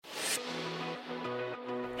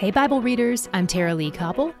Hey Bible readers, I'm Tara Lee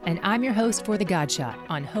Koppel, and I'm your host for The God Shot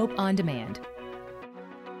on Hope on Demand.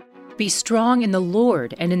 Be strong in the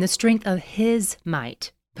Lord and in the strength of His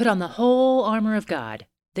might. Put on the whole armor of God,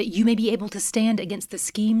 that you may be able to stand against the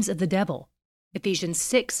schemes of the devil. Ephesians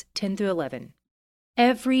 6:10-11.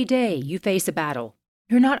 Every day you face a battle.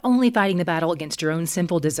 You're not only fighting the battle against your own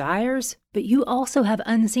sinful desires, but you also have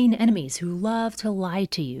unseen enemies who love to lie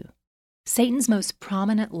to you. Satan's most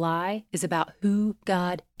prominent lie is about who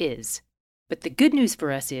God is. But the good news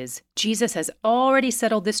for us is Jesus has already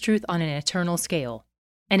settled this truth on an eternal scale.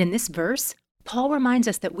 And in this verse, Paul reminds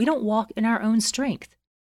us that we don't walk in our own strength.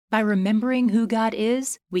 By remembering who God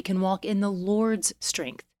is, we can walk in the Lord's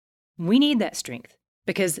strength. We need that strength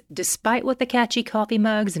because despite what the catchy coffee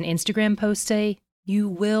mugs and Instagram posts say, you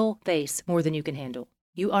will face more than you can handle.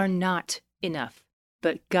 You are not enough.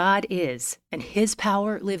 But God is, and His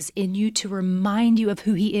power lives in you to remind you of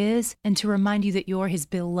who He is and to remind you that you're His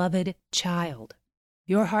beloved child.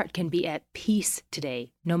 Your heart can be at peace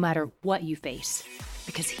today, no matter what you face,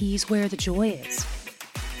 because He's where the joy is.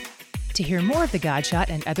 To hear more of The God Shot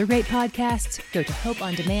and other great podcasts, go to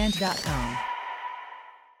hopeondemand.com.